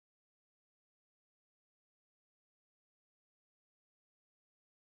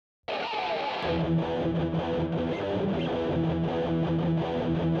Hello,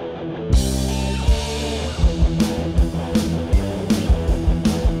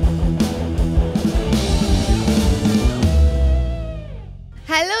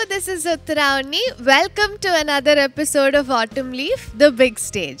 this is Uttaravani. Welcome to another episode of Autumn Leaf, the big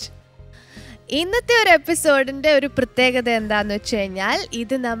stage. ഇന്നത്തെ ഒരു എപ്പിസോഡിൻ്റെ ഒരു പ്രത്യേകത എന്താണെന്ന് വെച്ച് കഴിഞ്ഞാൽ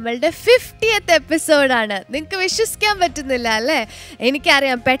ഇത് നമ്മളുടെ 50th എപ്പിസോഡാണ്. നിങ്ങൾക്ക് വിശ്വസിക്കാൻ പറ്റുന്നില്ല അല്ലേ?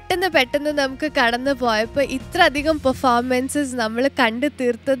 എനിക്കറിയാം, പെട്ടെന്ന് നമുക്ക് കടന്നു പോയപ്പോൾ ഇത്ര അധികം പെർഫോമൻസസ് നമ്മൾ കണ്ടു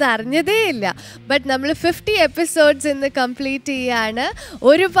തീർത്തത് അറിഞ്ഞതേ ഇല്ല. ബട്ട് നമ്മൾ 50 എപ്പിസോഡ്സ് ഇന്ന് കംപ്ലീറ്റ് ചെയ്യുകയാണ്.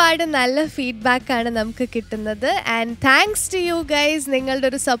 ഒരുപാട് നല്ല ഫീഡ്ബാക്കാണ് നമുക്ക് കിട്ടുന്നത്. And thanks to you guys. നിങ്ങളുടെ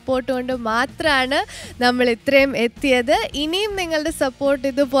ഒരു സപ്പോർട്ട് കൊണ്ട് മാത്രമാണ് നമ്മൾ ഇത്രയും എത്തിയത്. ഇനിയും നിങ്ങളുടെ സപ്പോർട്ട്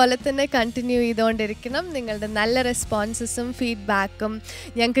ഇതുപോലെ തന്നെ കണ്ടിന്യൂ ചെയ്തുകൊണ്ടിരിക്കണം. നിങ്ങളുടെ നല്ല റെസ്പോൺസസും ഫീഡ്ബാക്കും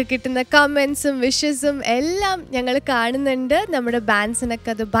ഞങ്ങൾക്ക് കിട്ടുന്ന കമൻസും വിഷസും എല്ലാം ഞങ്ങൾ കാണുന്നുണ്ട്. നമ്മുടെ ബാൻഡ്സിനൊക്കെ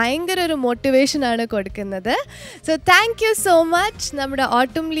അത് ഭയങ്കര ഒരു മോട്ടിവേഷനാണ് കൊടുക്കുന്നത്. So thank you so much. നമ്മുടെ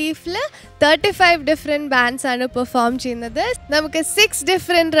ഓട്ടം ലീഫിൽ 35 ഡിഫറെൻറ്റ് ബാൻഡ്സ് ആണ് പെർഫോം ചെയ്യുന്നത്. നമുക്ക് 6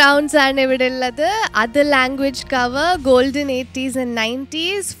 ഡിഫറെൻറ്റ് റൗണ്ട്സ് ആണ് ഇവിടെ ഉള്ളത്. Other language cover, golden 80s and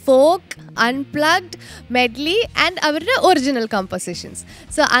 90s, folk, unplugged, Medley and അവരുടെ ഒറിജിനൽ കമ്പോസിഷൻസ്.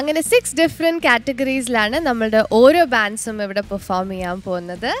 സോ അങ്ങനെ 6 ഡിഫറെൻറ്റ് കാറ്റഗറീസിലാണ് നമ്മളുടെ ഓരോ ബാൻഡ്സും ഇവിടെ പെർഫോം ചെയ്യാൻ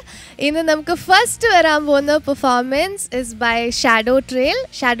പോകുന്നത്. ഇന്ന് നമുക്ക് ഫസ്റ്റ് വരാൻ പോകുന്ന performance is by shadow trail.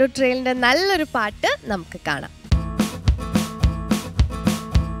 Shadow ട്രെയിലിൻ്റെ നല്ലൊരു പാട്ട് നമുക്ക് കാണാം.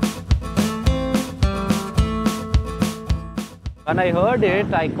 When I heard it,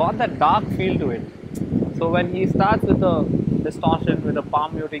 I got that dark feel to it. So when he starts with the distortion, with the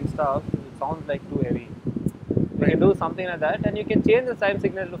palm muting stuff, it sounds like too heavy. We can do something like that, and you can change the time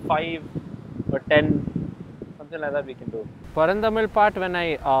signal to 5 or 10, something like that we can do. Paranthamil part, when I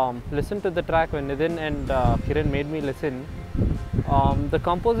listened to the track, when Nidhin and Kiran made me listen, the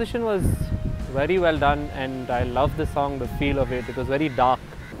composition was very well done, and I loved the song, the feel of it. It was very dark.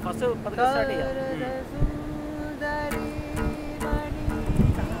 First,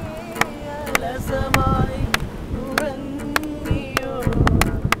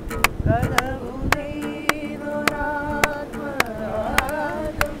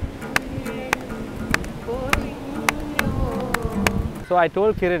 so I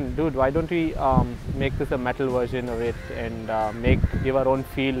told Kiran, dude, why don't we make this a metal version of it and give our own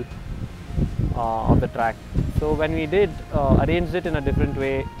feel of the track. So when we did, arranged it in a different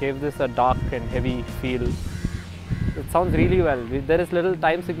way, gave this a dark and heavy feel. It sounds really well. There is little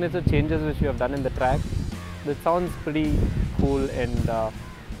time signature changes which we have done in the track. It sounds pretty cool and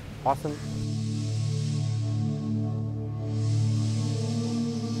awesome.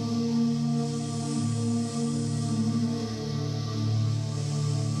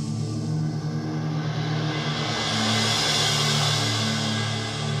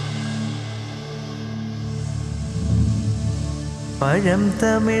 പഴം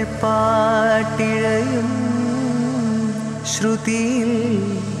തമിഴ് പാട്ടിഴയും ശ്രുതിയിൽ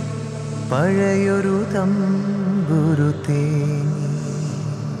പഴയൊരു തമ്പുരുതേങ്ങി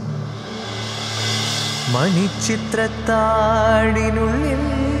മണിച്ചിത്രത്താഴിനുള്ളിൽ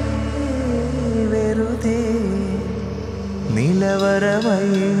വെറുതെ നിലവറമയണമയങ്ങി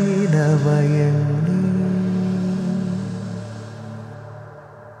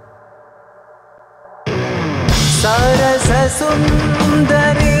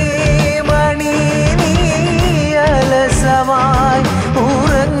സരസസുന്ദരീ മണി നീ അലസമായി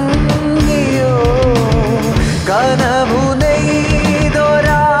ഉറങ്ങിയോ കനവു നെയ്തൊരാത്മരാഗം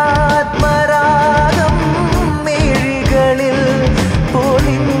മിഴികളിൽ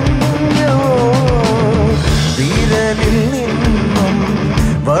പൊളിഞ്ഞോ വിരലിൽ നിന്നും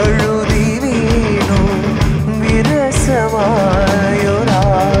വഴുതി വീണു വിരസമായൊരാരതി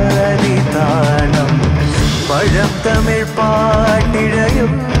താളം പഴം തമിഴ്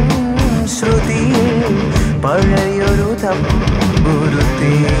പാട്ടിഴയും ശ്രുതിയിൽ പഴയൊരു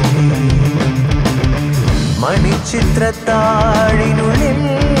തമ്പുരുതേങ്ങി മണിച്ചിത്രത്താഴിനുള്ളിൽ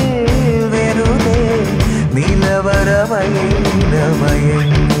വെറുതെ നിലവറമയണമയങ്ങി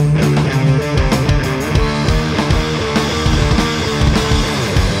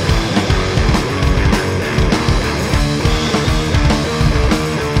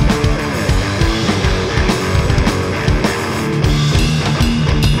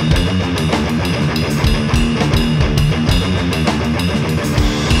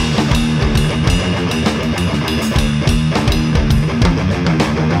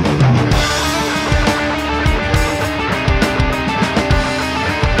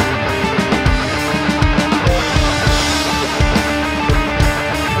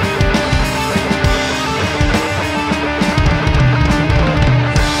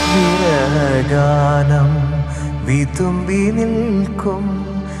വിതുമ്പി നിൽക്കും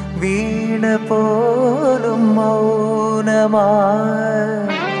വീണ പോലും മൗനമായി.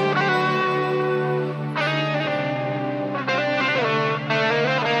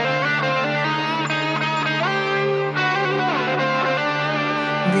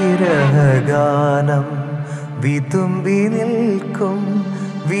 വിരഹഗാനം വിതുമ്പി നിൽക്കും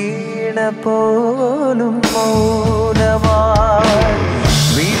വീണ പോലും മൗനമായി.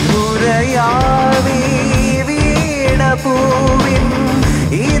 വിപുരയാവി വീണ പൂവിൻ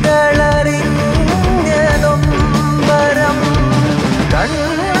ഇതളറിഞ്ഞതും വരം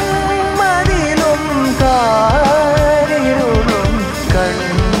കൺമതിലും കാരിരുളും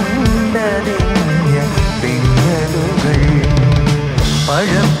കണ്ടറിഞ്ഞ പിന്നലുകൾ.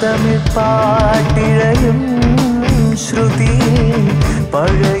 പഴം തമിഴ് പാട്ടിഴയും ശ്രുതി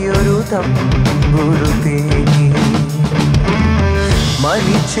പഴയൊരു തമ്പുരു തേങ്ങി.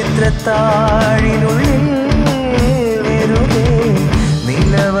 മണിച്ചിത്രത്താഴിനുള്ളിൽ വെറുതെ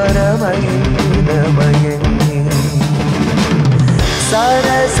നിലവരമയങ്ങി.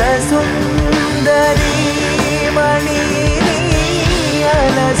 സരസസുന്ദരീ മണി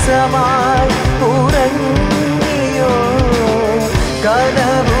അലസമായി ഉറങ്ങിയോ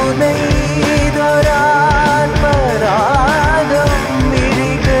കനവു നെയ്തൊരാത്മരാഗം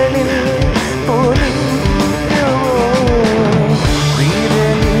മിഴികളിൽ പൊലിഞ്ഞോ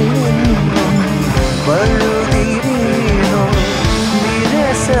വിരലിൽ നിന്നും വഴുതി വീണോ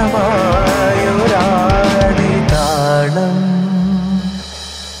വിരസമായൊരാതി താളം.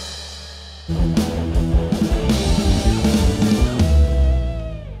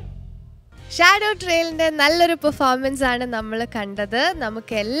 ഷാഡോ ട്രെയിലിൻ്റെ നല്ലൊരു പെർഫോമൻസ് ആണ് നമ്മൾ കണ്ടത്.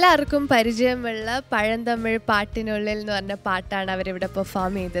 നമുക്ക് എല്ലാവർക്കും പരിചയമുള്ള പഴന്തമിഴ് പാട്ടിനുള്ളിൽ എന്ന് പറഞ്ഞ പാട്ടാണ് അവരിവിടെ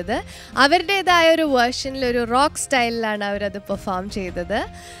പെർഫോം ചെയ്തത്. അവരുടേതായ ഒരു വേർഷനിൽ ഒരു റോക്ക് സ്റ്റൈലിലാണ് അവരത് പെർഫോം ചെയ്തത്.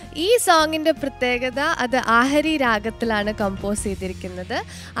 ഈ സോങ്ങിൻ്റെ പ്രത്യേകത അത് ആഹരി രാഗത്തിലാണ് കമ്പോസ് ചെയ്തിരിക്കുന്നത്.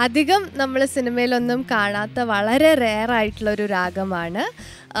 അധികം നമ്മൾ സിനിമയിലൊന്നും കാണാത്ത വളരെ റെയർ ആയിട്ടുള്ളൊരു രാഗമാണ്.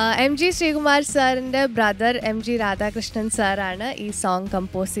 MG ശ്രീകുമാർ സാറിൻ്റെ ബ്രദർ MG രാധാകൃഷ്ണൻ സാറാണ് ഈ സോങ്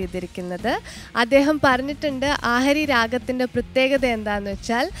കമ്പോസ് ചെയ്തിരിക്കുന്നത്. അദ്ദേഹം പറഞ്ഞിട്ടുണ്ട് ആഹരി രാഗത്തിൻ്റെ പ്രത്യേകത എന്താണെന്ന്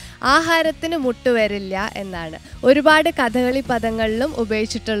വെച്ചാൽ ആഹാരത്തിന് മുട്ടുവരില്ല എന്നാണ്. ഒരുപാട് കഥകളി പദങ്ങളിലും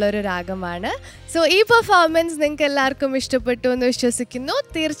ഉപയോഗിച്ചിട്ടുള്ളൊരു രാഗമാണ്. സോ ഈ പെർഫോമൻസ് നിങ്ങൾക്ക് എല്ലാവർക്കും ഇഷ്ടപ്പെട്ടു എന്ന് വിശ്വസിക്കുന്നു.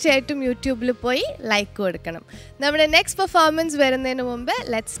 തീർച്ചയായിട്ടും യൂട്യൂബിൽ പോയി ലൈക്ക് കൊടുക്കണം. നമ്മുടെ നെക്സ്റ്റ് പെർഫോമൻസ് വരുന്നതിന് മുമ്പ്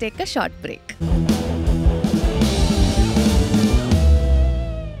let's take A short break.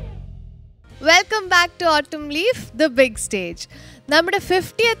 Welcome back to ഓട്ടം ലീഫ് ദ ബിഗ് സ്റ്റേജ്. നമ്മുടെ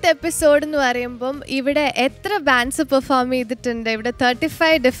 50th എപ്പിസോഡ് എന്ന് പറയുമ്പം ഇവിടെ എത്ര ബാൻഡ്സ് പെർഫോം ചെയ്തിട്ടുണ്ട്? ഇവിടെ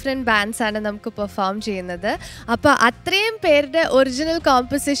 35 ഡിഫറെൻറ്റ് ബാൻഡ്സ് ആണ് നമുക്ക് പെർഫോം ചെയ്യുന്നത്. അപ്പോൾ അത്രയും പേരുടെ ഒറിജിനൽ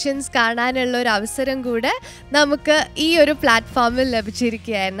കോമ്പോസിഷൻസ് കാണാനുള്ള ഒരു അവസരം കൂടെ നമുക്ക് ഈ ഒരു പ്ലാറ്റ്ഫോമിൽ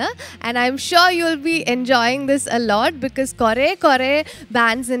ലഭിച്ചിരിക്കുകയാണ്. And I am sure you will be enjoying this a lot because കുറേ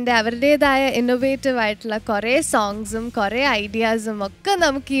ബാൻഡ്സിൻ്റെ അവരുടേതായ ഇന്നോവേറ്റീവ് ആയിട്ടുള്ള കുറേ സോങ്സും കുറേ ഐഡിയാസും ഒക്കെ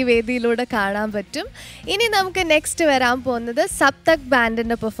നമുക്ക് ഈ വേദിയിലൂടെ കാണാൻ പറ്റും. ഇനി നമുക്ക് നെക്സ്റ്റ് വരാൻ പോകുന്നത് സപ്തക്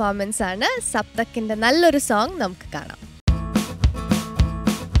ബാൻഡിൻ്റെ പെർഫോമൻസ് ആണ്. സപ്തക്കിൻ്റെ നല്ലൊരു സോങ് നമുക്ക് കാണാം.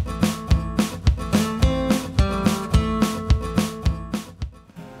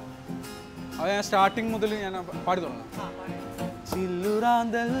 ഞാൻ സ്റ്റാർട്ടിങ് മുതൽ ഞാൻ പാടി തുടങ്ങാം.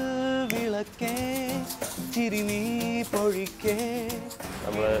 ചില്ലുറാന്തൽ വിളക്കേ ചിരിനീ പൊഴിക്കേ.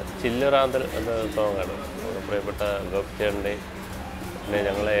 നമ്മൾ ചില്ലുറാന്തൽ എന്ന സോങ്ങാണ് പ്രിയപ്പെട്ട ഗോപിച്ചേട്ടൻ്റെ പിന്നെ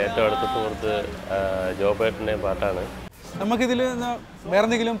ഞങ്ങളെ ഏറ്റവും അടുത്ത സുഹൃത്ത് ജോബേട്ടൻ്റെ പാട്ടാണ്. നമുക്കിതിൽ വേറെ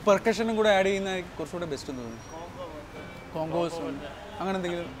എന്തെങ്കിലും പെർക്കഷനും കൂടെ ആഡ് ചെയ്യുന്ന കുറച്ചുകൂടെ ബെസ്റ്റ് തോന്നുന്നു. കോങ്കോസും അങ്ങനെ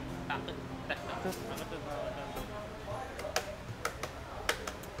എന്തെങ്കിലും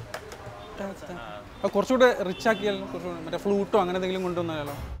കുറച്ചുകൂടെ റിച്ച് ആക്കിയാൽ കുറച്ചുകൂടെ മറ്റേ ഫ്ലൂട്ടോ അങ്ങനെ എന്തെങ്കിലും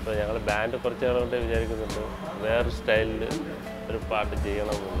കൊണ്ടുവന്നാലോ. അപ്പോൾ ഞങ്ങൾ ബാൻഡ് കുറച്ച് നാളുകൊണ്ട് വിചാരിക്കുന്നുണ്ട് വേറൊരു സ്റ്റൈലിൽ ഒരു പാട്ട്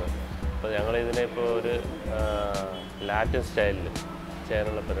ചെയ്യണമെന്ന്. അപ്പോൾ ഞങ്ങളിതിനെ ഇപ്പോൾ ഒരു ലാറ്റിൻ സ്റ്റൈലിൽ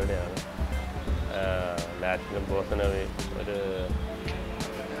ചെയ്യാനുള്ള പരിപാടിയാണ്. ലാറ്റിനും ബോസനവി ഒരു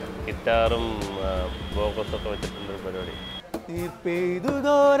ഗിറ്റാറും ബോക്കസൊക്കെ വെച്ചിട്ടുള്ളൊരു പരിപാടി. പെയ്തു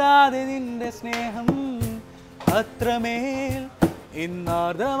തോരാതെ നിന്റെ സ്നേഹം അത്രമേൽ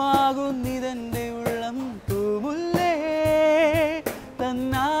ഇന്നാർദ്ദമാകുന്നിതെൻ്റെ ഉള്ളം പൂമുല്ലേ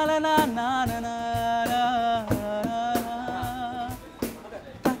തന്നാലനാ.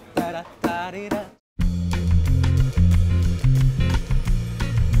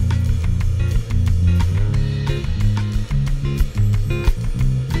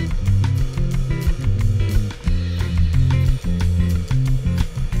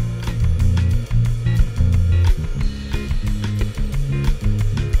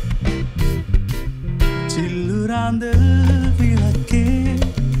 ചില്ലുറാന്തൽ വിളക്കേ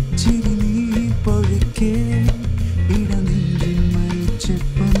ചിരിനീ പൊഴിക്കേ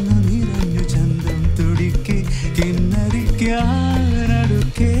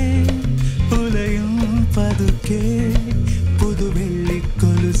പതുക്കെ ഉലയും പതുക്കെ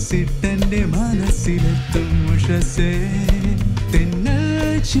പുതുവെള്ളിക്കൊലുസിട്ടെന്റെ മനസ്സിലെത്തും ഉഷസേ തെന്നൽ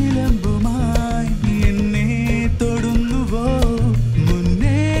ചിലമ്പുമായി എന്നെ തൊടുന്നുവോ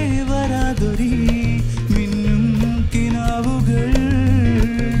മുന്നേ വരാതൊരി മിന്നും കിനാവുകൾ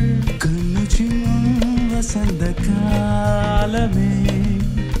കണ്ണു ചിമ്മും വസന്തകാലമേ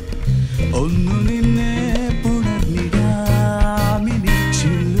ഒന്നു നിന്നെ പുണർന്നിടാമിനി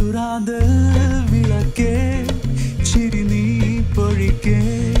ചില്ലുറാത് വിളക്കേ ചിരി നീ പൊഴിക്കേ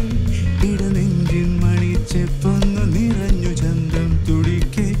ഇടനെഞ്ചിൻ മണിച്ചെപ്പൊന്നു നിറഞ്ഞു ചന്തം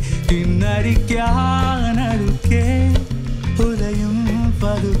തുടിക്കേ കിന്നരിക്കാനടുക്കേ ഉലയും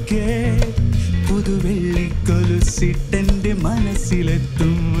പതുക്കേ പുതുവെള്ളിക്കൊലുസിട്ടെന്റെ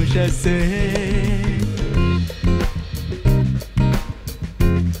മനസ്സിലെത്തും ഉഷസേ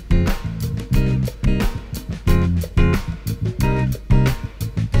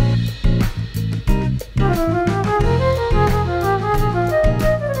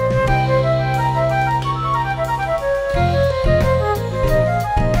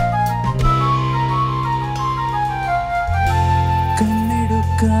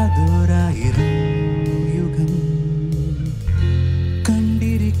കണ്ണെടുക്കാതൊരായിരം യുഗം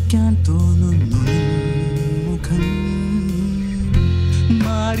കണ്ടിരിക്കാൻ തോന്നുന്നു മുഖം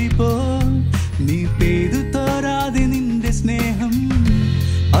മാറിപ്പോ നീ പെയ്തു തോരാതെ നിന്റെ സ്നേഹം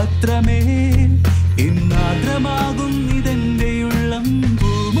അത്രമേൽ ഇന്നാദ്രമാകും ഇതെന്റെ ഉള്ളം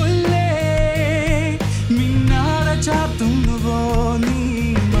പൂമുല്ലേ മിന്നാള ചാത്തുന്നുവോ നീ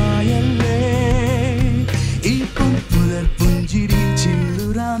മായല്ലേ ഈ പുലർ പുഞ്ചിരി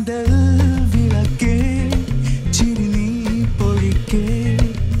ചില്ലുറാന്തൽ വിളക്കേ ചിരി നീ പൊഴിക്കേ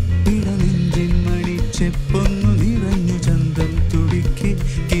ഇടനെഞ്ചിൻ മണിച്ചെപ്പൊന്നു നിറഞ്ഞു ചന്തം തുടിക്കേ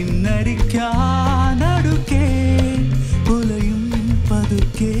കിന്നരിക്കാനടുക്കേ ഉലയും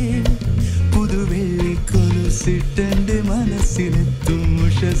പതുക്കേ പുതുവെള്ളിക്കൊലുസിട്ടെന്റെ മനസ്സിലെത്തും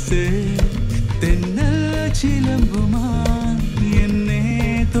ഉഷസേ തെന്നൽ ചിലമ്പുമായി എന്നെ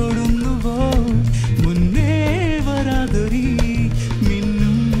തൊടുന്നുവോ മുന്നേ വരാതൊരി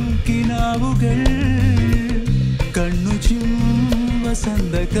മിന്നും കിനാവുകൾ കണ്ണു ചിമ്മും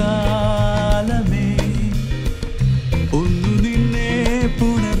വസന്തകാലമേ ഒന്നു നിന്നെ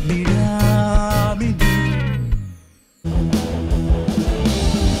പുണർന്നിടാമിനി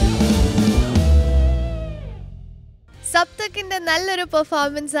സപ്തക്കിന്റെ നല്ലൊരു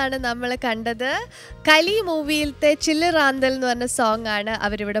പെർഫോമൻസ് ആണ് നമ്മൾ കണ്ടത്. കലി മൂവിയിലത്തെ ചില്ലുറാന്തൽ എന്ന് പറഞ്ഞ സോങ് ആണ്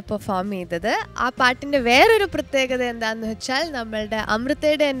അവരിവിടെ പെർഫോം ചെയ്തത്. ആ പാട്ടിന്റെ വേറൊരു പ്രത്യേകത എന്താണെന്ന് വെച്ചാൽ നമ്മളുടെ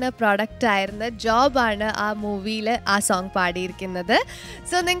അമൃതയുടെ തന്നെ പ്രൊഡക്റ്റ് ആയിരുന്ന ജോബാണ് ആ മൂവിയിൽ ആ സോങ് പാടിയിരിക്കുന്നത്.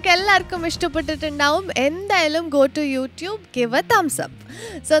 സോ നിങ്ങൾക്ക് എല്ലാവർക്കും ഇഷ്ടപ്പെട്ടിട്ടുണ്ടാവും. എന്തായാലും go to YouTube, give A thumbs up.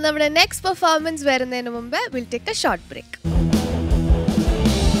 So നമ്മുടെ നെക്സ്റ്റ് പെർഫോമൻസ് വരുന്നതിന് മുമ്പ് will take A short break.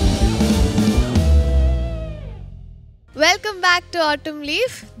 Welcome back to ഓട്ടം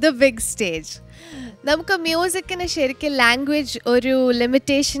ലീഫ്, ദ ബിഗ് സ്റ്റേജ്. നമുക്ക് മ്യൂസിക്കിന് ശരിക്കും ലാംഗ്വേജ് ഒരു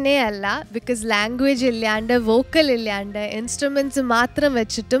ലിമിറ്റേഷനേ അല്ല. ബിക്കോസ് ലാംഗ്വേജ് ഇല്ലാണ്ട്, വോക്കൽ ഇല്ലാണ്ട്, ഇൻസ്ട്രുമെൻറ്റ്സ് മാത്രം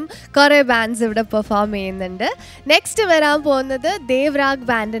വെച്ചിട്ടും കുറേ ബാൻഡ്സ് ഇവിടെ പെർഫോം ചെയ്യുന്നുണ്ട്. നെക്സ്റ്റ് വരാൻ പോകുന്നത് ദേവ്രാഗ്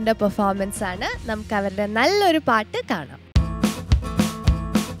ബാൻഡിൻ്റെ പെർഫോമൻസ് ആണ്. നമുക്ക് അവരുടെ നല്ലൊരു പാട്ട് കാണാം.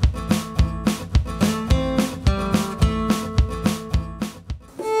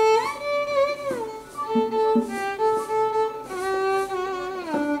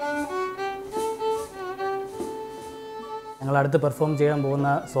 ഞങ്ങളടുത്ത് പെർഫോം ചെയ്യാൻ പോകുന്ന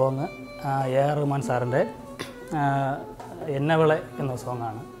സോങ് AR റഹ്മാൻ സാറിൻ്റെ എന്നവളെ എന്ന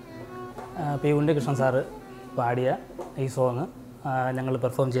സോങ്ങാണ്. പി ഉണ്ണികൃഷ്ണൻ സാറ് പാടിയ ഈ സോങ് ഞങ്ങൾ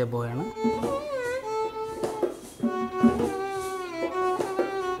പെർഫോം ചെയ്യാൻ പോവുകയാണ്.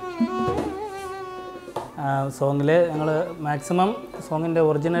 സോങ്ങിൽ ഞങ്ങൾ മാക്സിമം സോങ്ങിൻ്റെ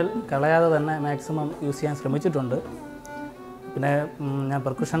ഒറിജിനൽ കളയാതെ തന്നെ മാക്സിമം യൂസ് ചെയ്യാൻ ശ്രമിച്ചിട്ടുണ്ട്. പിന്നെ ഞാൻ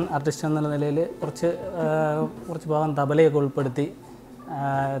പെർക്കുഷൻ ആർട്ടിസ്റ്റ് എന്ന നിലയിൽ കുറച്ച് ഭാഗം തബലയൊക്കെ ഉൾപ്പെടുത്തി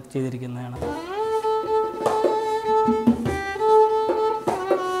ചെയ്തിരിക്കുന്നതാണ്.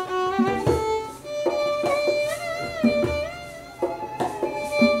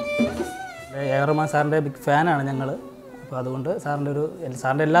 AR റഹ്മാൻ സാറിൻ്റെ ബിഗ് ഫാനാണ് ഞങ്ങൾ. അപ്പോൾ അതുകൊണ്ട്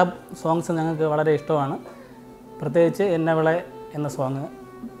സാറിൻ്റെ എല്ലാ സോങ്സും ഞങ്ങൾക്ക് വളരെ ഇഷ്ടമാണ്. പ്രത്യേകിച്ച് എന്നവളെ എന്ന സോങ്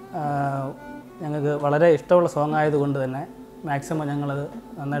ഞങ്ങൾക്ക് വളരെ ഇഷ്ടമുള്ള സോങ് ആയതുകൊണ്ട് തന്നെ മാക്സിമം ഞങ്ങളത്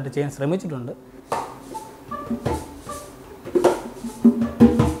നന്നായിട്ട് ചെയ്യാൻ ശ്രമിച്ചിട്ടുണ്ട്.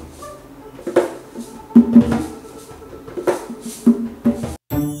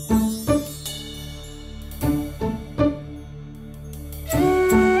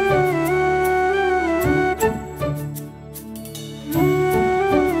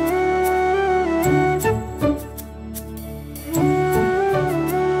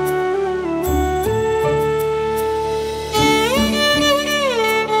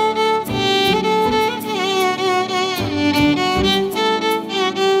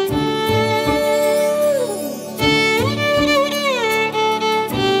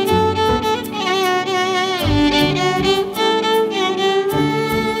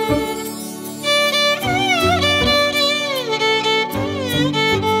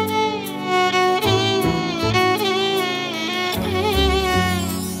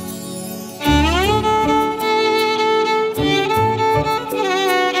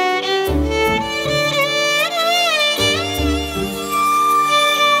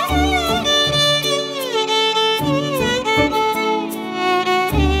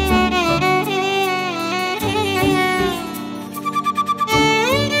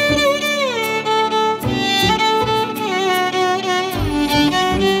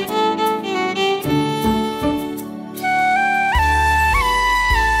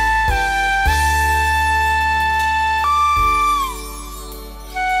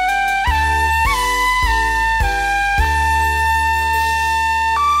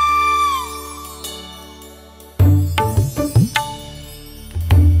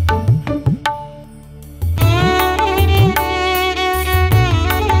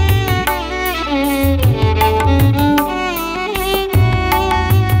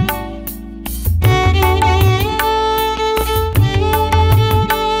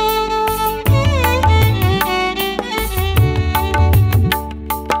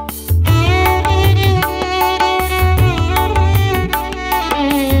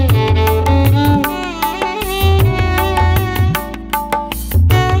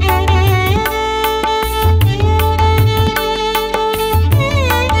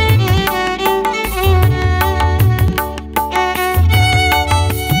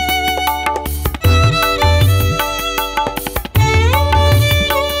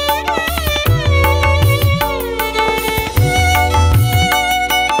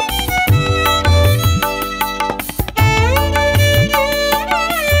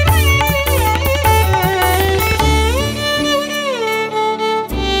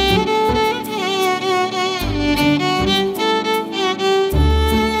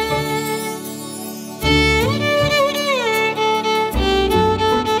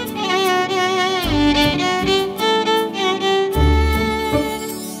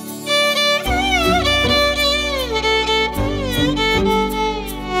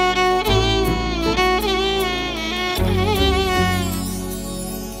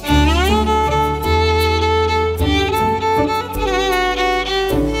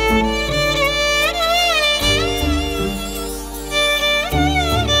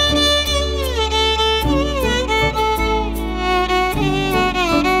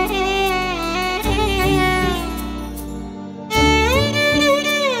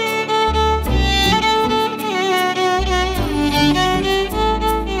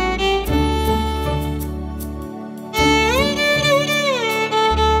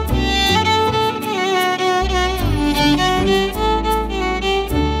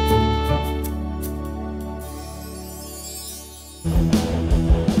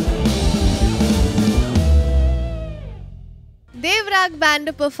 അനുരാഗ്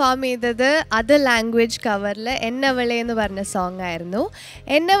ബാൻഡ് പെർഫോം ചെയ്തത് അതർ ലാംഗ്വേജ് കവറിൽ എന്നവളെ എന്ന് പറഞ്ഞ സോങ് ആയിരുന്നു.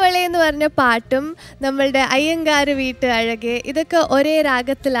 എന്നവളെ എന്ന് പറഞ്ഞ പാട്ടും നമ്മളുടെ അയ്യങ്കാര് വീട്ട് അഴകെ ഇതൊക്കെ ഒരേ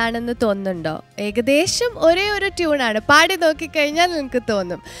രാഗത്തിലാണെന്ന് തോന്നുന്നുണ്ടോ? ഏകദേശം ഒരേ ഒരു ട്യൂണാണ്. പാടി നോക്കിക്കഴിഞ്ഞാൽ നിങ്ങൾക്ക്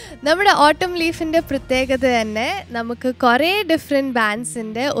തോന്നും. നമ്മുടെ ഓട്ടം ലീഫിൻ്റെ പ്രത്യേകത തന്നെ നമുക്ക് കുറേ ഡിഫറെൻറ്റ്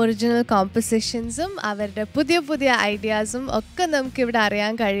ബാൻഡ്സിൻ്റെ ഒറിജിനൽ കോമ്പോസിഷൻസും അവരുടെ പുതിയ പുതിയ ഐഡിയാസും ഒക്കെ നമുക്കിവിടെ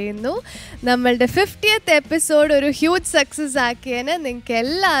അറിയാൻ കഴിയുന്നു. നമ്മളുടെ 50th എപ്പിസോഡ് ഒരു ഹ്യൂജ് സക്സസ് ആക്കിയതിന് നിങ്ങൾക്ക്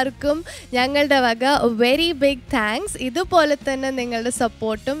എല്ലാവർക്കും ഞങ്ങളുടെ വക വെരി ബിഗ് താങ്ക്സ്. ഇതുപോലെ തന്നെ നിങ്ങളുടെ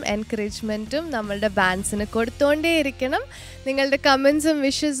സപ്പോർട്ടും എൻകറേജ്മെൻറ്റും നമ്മളുടെ ബാൻഡ്സിന് കൊടുത്തുകൊണ്ടേയിരിക്കണം. നിങ്ങളുടെ കമൻസും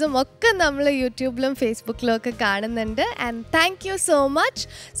വിഷസും ഒക്കെ നമ്മൾ യൂട്യൂബിലും ഫേസ്ബുക്കിലും ഒക്കെ കാണുന്നുണ്ട്. And thank you so much.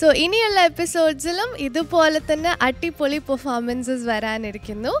 So ഇനിയുള്ള എപ്പിസോഡ്സിലും ഇതുപോലെ തന്നെ അടിപൊളി performances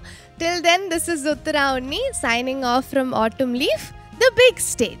വരാനിരിക്കുന്നു. Till then, this is Uttara Unni signing off from Autumn Leaf, the big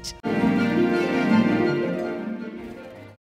stage.